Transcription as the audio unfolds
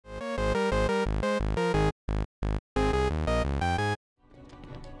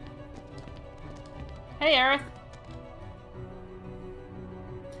Hey, Aerith.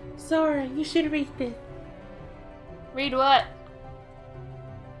 Sora, you should read this. Read what?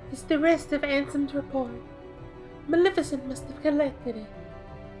 It's the rest of Ansem's report. Maleficent must have collected it.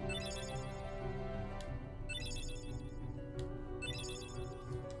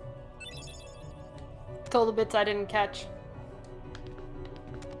 It's all the bits I didn't catch.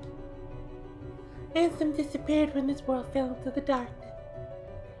 Ansem disappeared when this world fell into the darkness.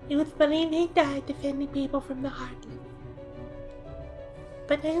 It was believed he died defending people from the Heartless.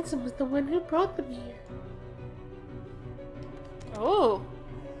 But Ansem was the one who brought them here. Oh.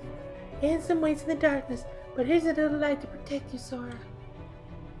 Ansem waits in the darkness, but here's a little light to protect you, Sora.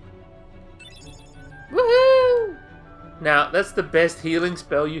 Woohoo! Now, that's the best healing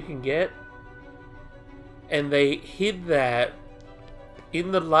spell you can get. And they hid that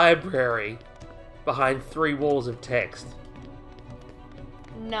in the library behind 3 walls of text.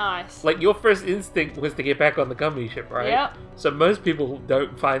 Nice. Like, your first instinct was to get back on the company ship, right? Yep. So most people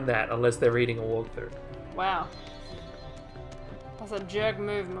don't find that unless they're reading a walkthrough. Wow. That's a jerk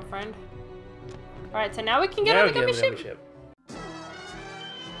move, my friend. Alright, so now we can get on the gummy ship.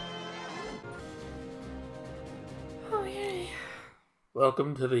 Oh, yay.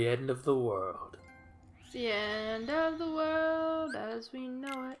 Welcome to the end of the world. It's the end of the world as we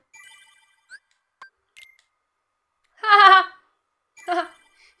know it. Ha ha!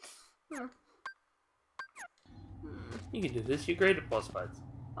 You can do this, you're great at boss fights.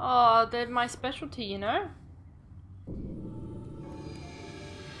 Oh, they're my specialty, you know?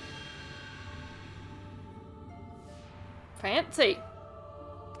 Fancy.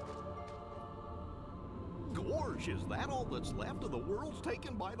 Gorge, is that all that's left of the worlds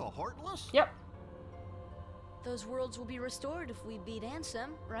taken by the Heartless? Yep. Those worlds will be restored if we beat Ansem,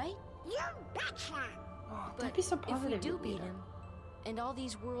 right? You betcha! Oh, But don't be so if positive. we do beat him, and all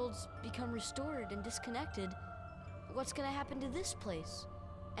these worlds become restored and disconnected, what's gonna happen to this place?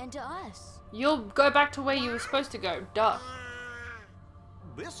 And to us? You'll go back to where you were supposed to go. Duh.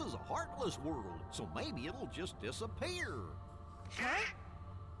 This is a Heartless world, so maybe it'll just disappear.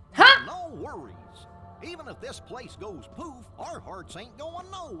 Huh? No worries. Even if this place goes poof, our hearts ain't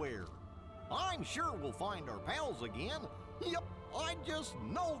going nowhere. I'm sure we'll find our pals again. Yep, I just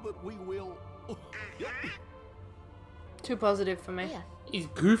know that we will. Yep. Too positive for me. Yeah. He's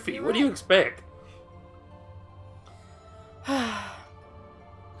goofy, You're what do you right. expect?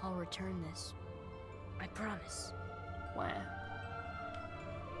 I'll return this. I promise. Wow.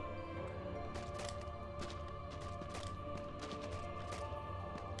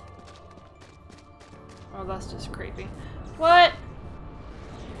 Oh, that's just creepy. What?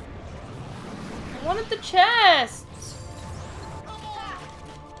 I wanted the chests!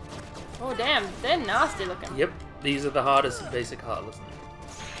 Oh damn, they're nasty looking. Yep, these are the hardest in basic Heartless.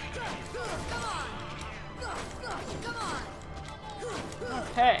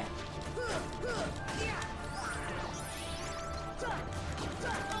 Okay.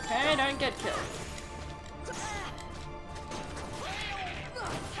 Okay, don't get killed.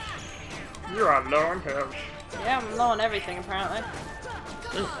 You're on low on health. Yeah, I'm low on everything apparently.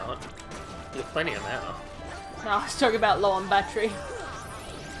 No, you're not. You have plenty of mana. No, I was talking about low on battery.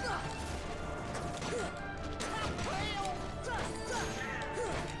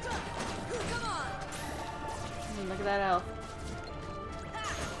 Look at that health.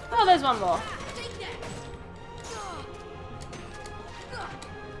 Oh, there's one more.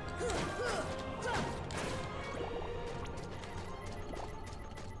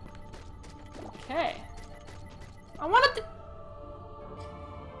 Okay. I wanted to...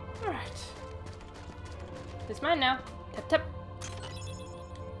 Alright. It's mine now. Tap tap.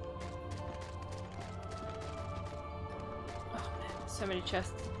 Oh man, so many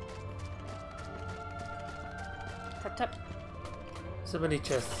chests. Tap tap. So many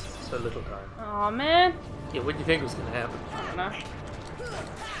chests, so little time. Oh man. Yeah, what do you think was gonna happen? I don't know.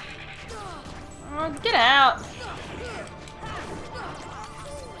 Oh, get out.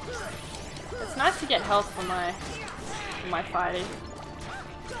 It's nice to get health for my fighting.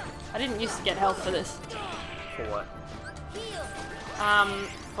 I didn't used to get health for this. For what?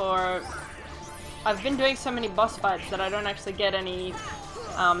 I've been doing so many boss fights that I don't actually get any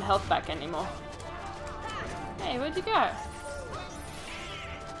health back anymore. Hey, where'd you go?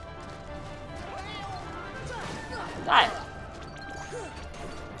 Die.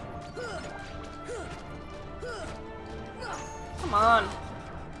 Come on.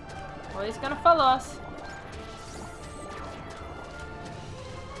 Well, he's gonna follow us.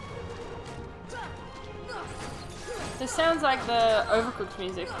 This sounds like the Overcooked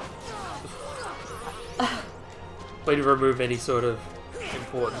music. Way to remove any sort of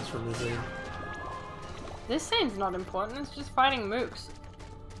importance from the scene. This scene's not important, it's just fighting mooks.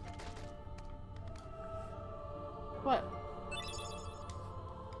 What?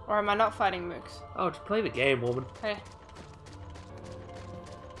 Or am I not fighting mooks? Oh, just play the game, woman. Hey.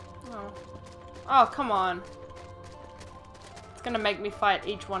 Oh. Oh, come on. It's gonna make me fight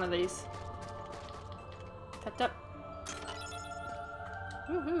each one of these. Tap tap.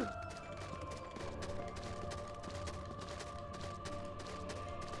 Woohoo.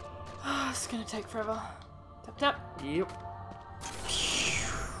 It's gonna take forever. Tap tap. Yep.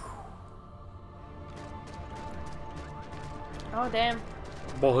 Oh damn.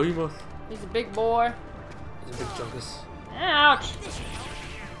 Behemoth. He's a big boy. He's a big chunkus. Ouch.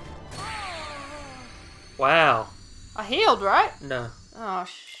 Wow. I healed, right? No. Oh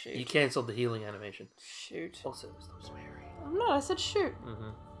shoot. You cancelled the healing animation. Shoot. Also, stop swearing. I'm not, I said shoot.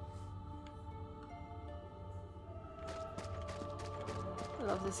 I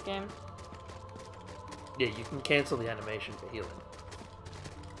love this game. Yeah, you can cancel the animation for healing.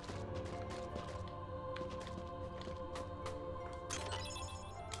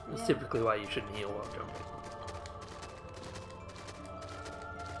 That's typically why you shouldn't heal while jumping.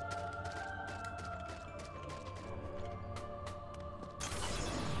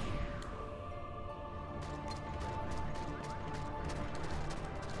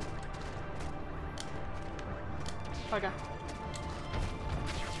 Bugger.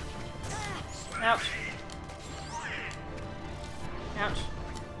 Ouch. Ouch.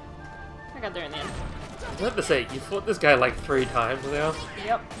 I got there in the end. I have to say, you fought this guy like 3 times now.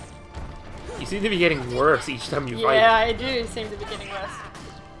 Yep. You seem to be getting worse each time you fight him. Yeah, I do seem to be getting worse.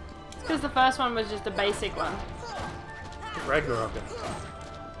 It's because the first one was just a basic one. Ragnarok.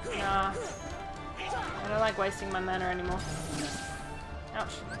 Nah. I don't like wasting my mana anymore.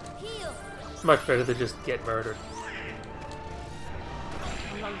 Ouch. It's much better to just get murdered.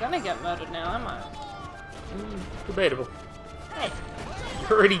 I'm not gonna get murdered now, am I? Debatable. Hey.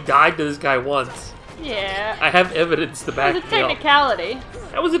 You already died to this guy once. Yeah. I have evidence to back It was a me up. technicality.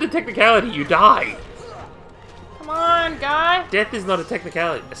 That wasn't a technicality, you died! Come on, guy. Death is not a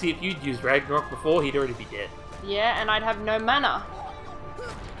technicality. See, if you'd used Ragnarok before, he'd already be dead. Yeah, and I'd have no mana.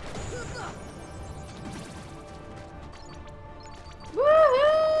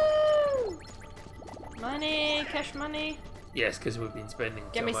 Woohoo! Money, cash money. Yes, because we've been spending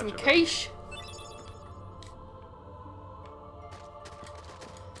Get so me much some of it. cash.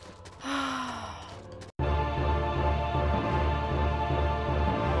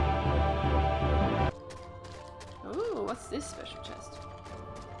 Ooh, what's this special chest?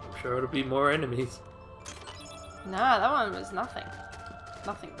 I'm sure it'll be more enemies. Nah, that one was nothing.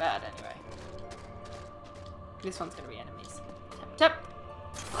 Nothing bad, anyway. This one's gonna be enemies. Tap, tap.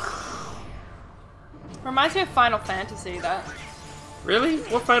 Reminds me of Final Fantasy, that. Really?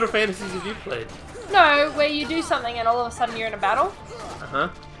 What Final Fantasies have you played? No, where you do something and all of a sudden you're in a battle. Uh-huh.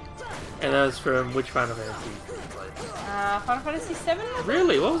 And that was from which Final Fantasy you played? Final Fantasy 7?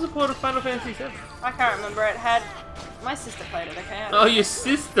 Really? What was the plot of Final Fantasy 7? I can't remember. It had... My sister played it, okay? Oh, your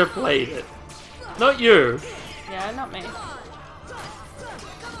sister played it. Not you. Yeah, not me.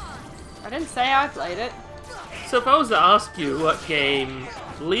 I didn't say I played it. So if I was to ask you what game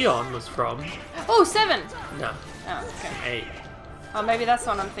Leon was from... Oh, 7! No. Oh, okay. 8. Oh, maybe that's the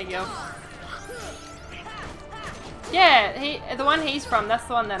one I'm thinking of. Yeah, the one he's from, that's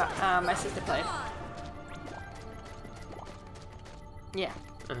the one that my sister played. Yeah.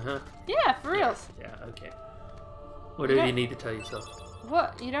 Uh-huh. Yeah, for reals. Yeah, okay. Whatever Okay. you need to tell yourself.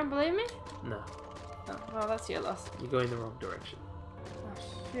 What? You don't believe me? No. Oh, well, that's your loss. You're going the wrong direction. Oh,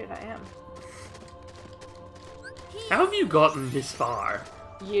 shit, I am. How have you gotten this far?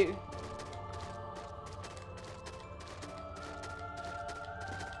 You.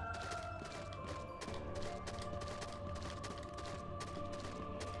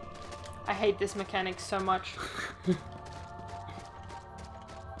 I hate this mechanic so much.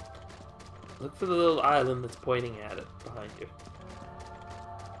 Look for the little island that's pointing at it behind you.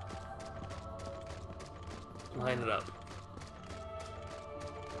 Line it up.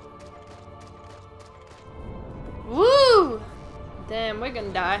 Woo! Damn, we're gonna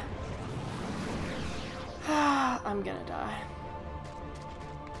die. I'm gonna die.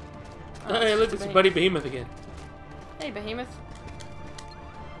 Oh, Hey, look, it's your buddy Behemoth again. Hey, Behemoth.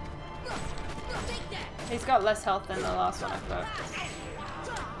 He's got less health than the last one, I thought.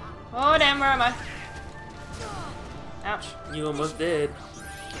 Oh, damn, where am I? Ouch. You almost dead.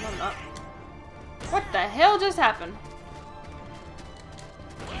 No, I'm not. What the hell just happened?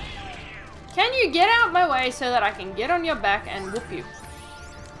 Can you get out my way so that I can get on your back and whoop you?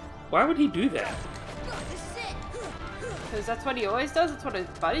 Why would he do that? Because that's what he always does, that's what his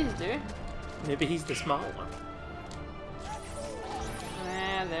buddies do. Maybe he's the smart one.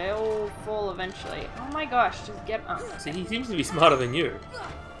 Nah, they all fall eventually. Oh my gosh, just get up. See, he seems to be smarter than you.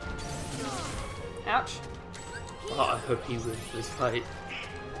 Ouch. Oh, I hope he wins this fight.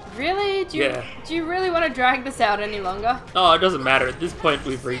 Really? Do you really want to drag this out any longer? Oh, it doesn't matter. At this point,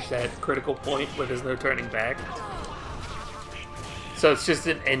 we've reached that critical point where there's no turning back. So it's just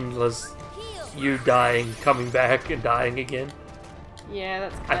an endless you dying, coming back, and dying again. Yeah,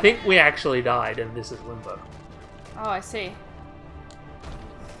 that's I think we actually died, and this is limbo. Oh, I see.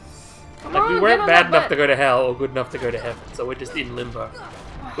 Come Like, on, we get weren't on bad that enough to butt. go to hell or good enough to go to heaven, so we're just in limbo.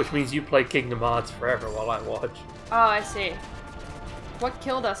 Which means you play Kingdom Hearts forever while I watch. Oh, I see. What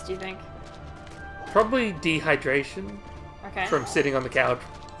killed us, do you think? Probably dehydration Okay. from sitting on the couch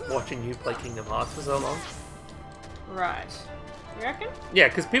watching you play Kingdom Hearts for so long. Right. You reckon? Yeah,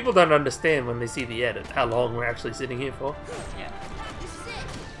 because people don't understand when they see the edit how long we're actually sitting here for. Yeah.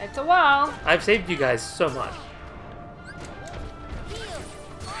 It's a while. I've saved you guys so much.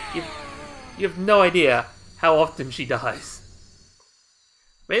 You have no idea how often she dies.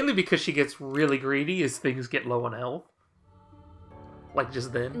 Mainly because she gets really greedy as things get low on health. Like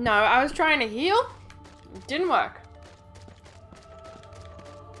just then. No, I was trying to heal. It didn't work.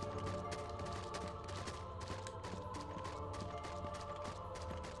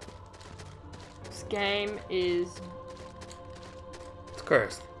 This game is... It's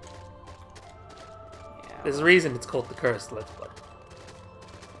cursed. Yeah. There's a reason it's called the Cursed Let's Play.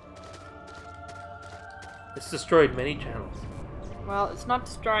 It's destroyed many channels. Well, it's not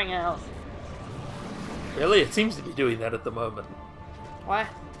destroying ours. Really? It seems to be doing that at the moment. Why?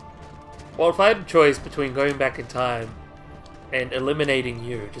 Well, if I had a choice between going back in time and eliminating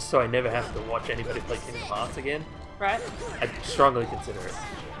you, just so I never have to watch anybody play Kingdom Hearts again, Right? I'd strongly consider it.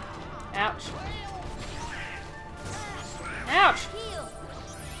 Ouch. Ouch!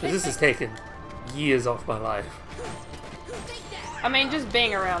 Because this has taken years off my life. I mean, just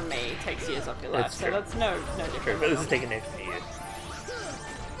being around me takes years off your life, That's so true. that's no Sure, different. but this has taken extra years.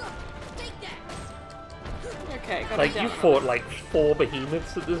 Okay, got it Like, down. you fought like 4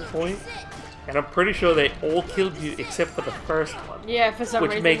 behemoths at this point, and I'm pretty sure they all killed you except for the first one. Yeah, for some Which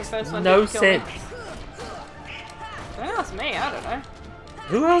reason makes the first one no didn't kill me. sense. Don't ask me, I don't know.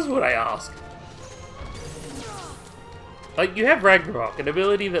 Who else would I ask? Like, you have Ragnarok, an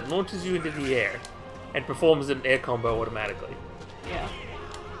ability that launches you into the air and performs an air combo automatically. Yeah.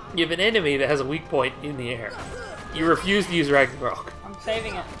 You have an enemy that has a weak point in the air. You refuse to use Ragnarok. I'm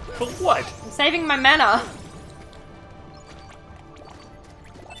saving it. For what? I'm saving my mana!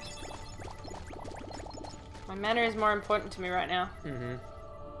 My mana is more important to me right now. Mm-hmm.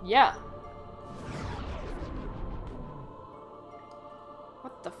 Yeah.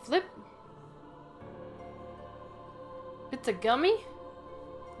 What the flip? It's a gummy?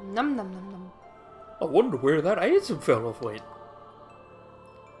 Num num num num. I wonder where that handsome fella went.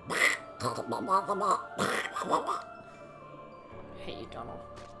 Hate you, Donald.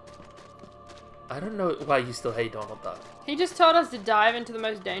 I don't know why you still hate Donald Duck. He just told us to dive into the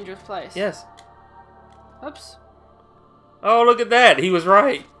most dangerous place. Yes. Oops. Oh, look at that. He was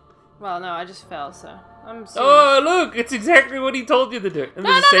right. Well, no, I just fell, so I'm assuming. Oh, look. It's exactly what he told you to do. And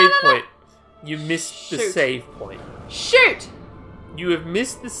there's a save point. You missed the Shoot. save point. Shoot! You have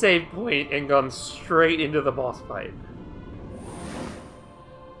missed the save point and gone straight into the boss fight.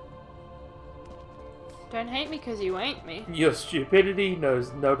 Don't hate me because you ain't me. Your stupidity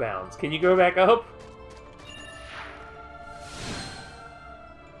knows no bounds. Can you go back up?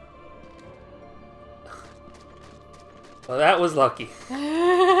 Well, that was lucky.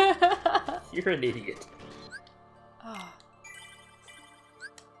 You're an idiot. Oh.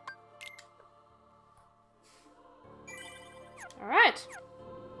 Alright.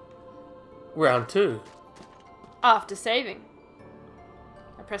 Round 2. After saving.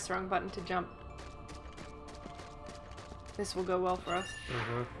 I pressed the wrong button to jump. This will go well for us.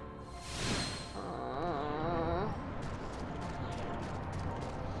 Mm-hmm.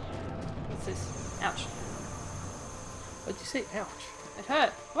 What's this? Ouch. What'd you say? Ouch. It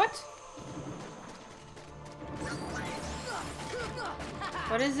hurt. What?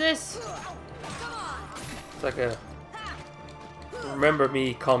 What is this? It's like a remember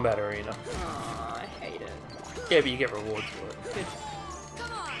me combat arena. Oh, I hate it. Yeah, but you get rewards for it. Good.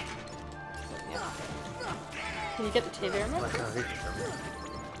 Yeah. Can you get the TV I remote? can't reach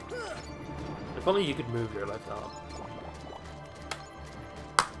it. If only you could move your left arm.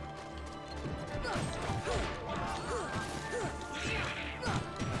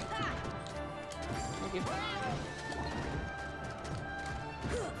 Thank you.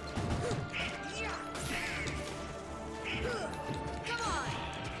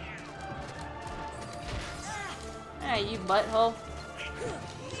 Hey, you butthole.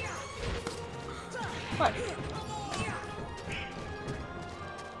 What?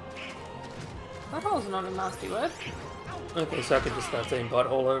 Butthole's not a nasty word. Okay, so I could just start saying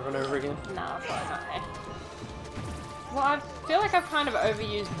butthole over and over again. Nah, probably not, hey. Well, I feel like I've kind of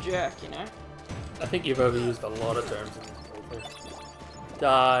overused jerk, you know? I think you've overused a lot of terms in this playthrough.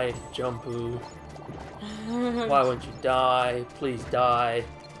 Die, jumpu. Why won't you die? Please die.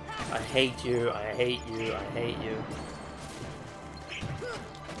 I hate you, I hate you, I hate you.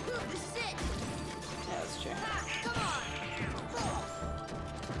 Yeah, that's true.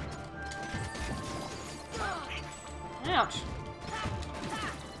 Ouch.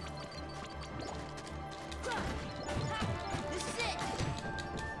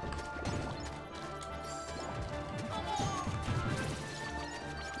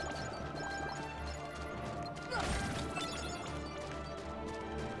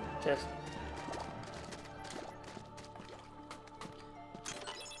 Chest.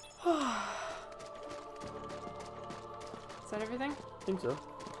 Is that everything? I think so.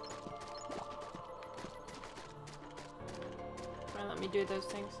 Right, let me do those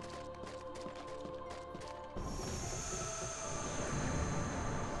things.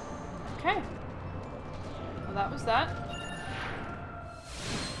 Okay. Well, that was that.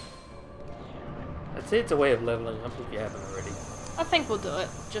 I'd say it's a way of leveling up if you haven't already. I think we'll do it,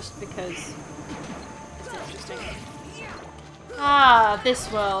 just because it's interesting. Ah, this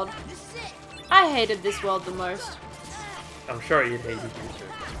world. I hated this world the most. I'm sure you'd hate it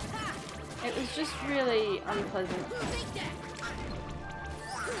too. It was just really unpleasant.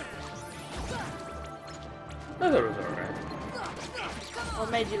 I thought it was alright.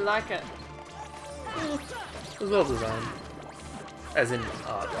 What made you like it? It was well designed. As in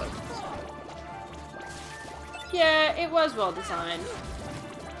art, like. Yeah, it was well designed.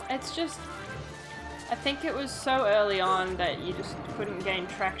 It's just, I think it was so early on that you just couldn't gain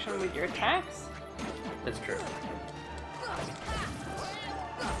traction with your attacks. It's true.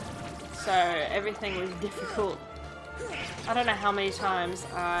 So everything was difficult. I don't know how many times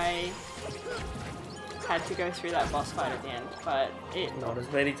I had to go through that boss fight at the end, but it... Not as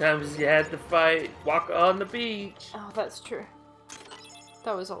many times as you had to fight Walk on the Beach. Oh, that's true.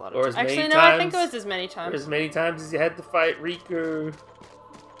 That was a lot Or of as times. many Actually, no, I think it times- was as many Or times. as many times as you had to fight Riku.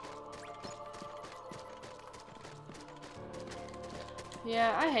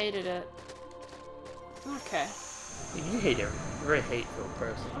 Yeah, I hated it. Okay. You hate everything. You're a hateful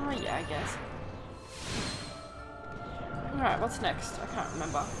person. Oh, yeah, I guess. Alright, what's next? I can't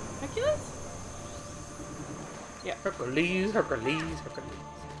remember. Hercules? Hercules, Hercules,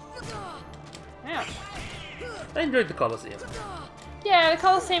 Hercules. Ouch. I enjoyed the Colosseum. Yeah, the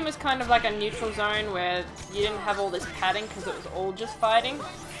Colosseum was kind of like a neutral zone where you didn't have all this padding because it was all just fighting.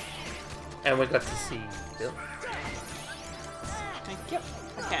 And we got to see Bill. Thank you.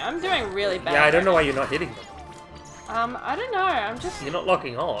 Okay, I'm doing really bad. Yeah, I don't know right why you're not hitting them. now. I don't know. I'm just... You're not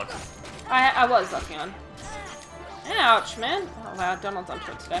locking on. I was locking on. Ouch, man. Oh, wow, Donald's on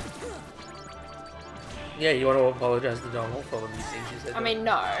Twitch today. Yeah, you want to apologize to Donald for all the things you said. I mean,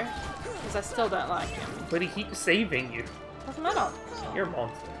 no. Because I still don't like him. But he keeps saving you. Doesn't matter. You're a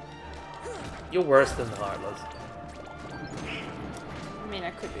monster. You're worse than the Heartless. I mean,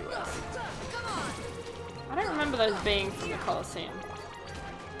 I could be worse. I don't remember those being from the Colosseum.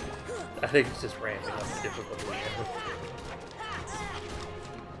 I think it's just ramping up the difficulty.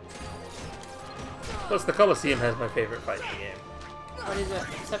 Plus, the Colosseum has my favorite fight in the game. What is it?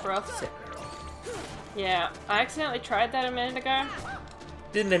 Sephiroth? Sephiroth. Yeah, I accidentally tried that a minute ago.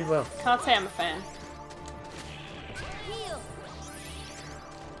 Didn't end well. Can't say I'm a fan.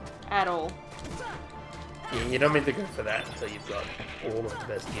 At all. Yeah, you don't mean to go for that until you've got all of the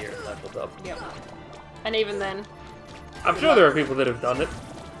best gear leveled up. Yep. And even then, I'm sure there are people that have done it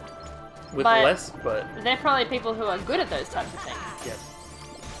with But- less, but they're probably people who are good at those types of things. yes.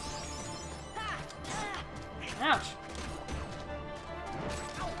 Ouch.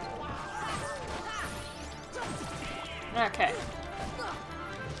 Okay.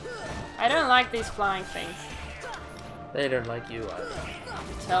 I don't like these flying things. They don't like you either. I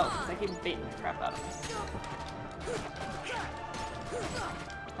can tell because they keep beating the crap out of me.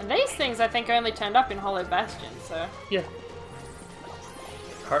 And these things I think only turned up in Hollow Bastion, so... Yeah.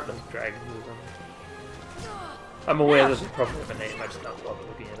 Heartless dragon or something. I'm aware Ouch. there's probably a name, I just don't bother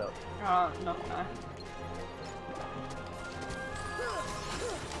looking it up. Oh, not no.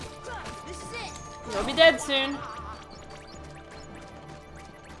 You'll be dead soon.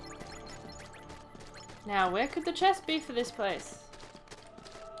 Now, where could the chest be for this place?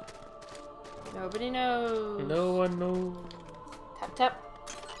 Nobody knows. No one knows. Tap tap.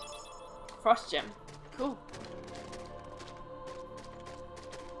 Frost gem. Cool.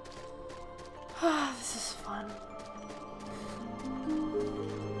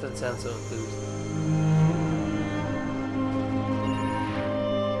 Don't sound so enthused.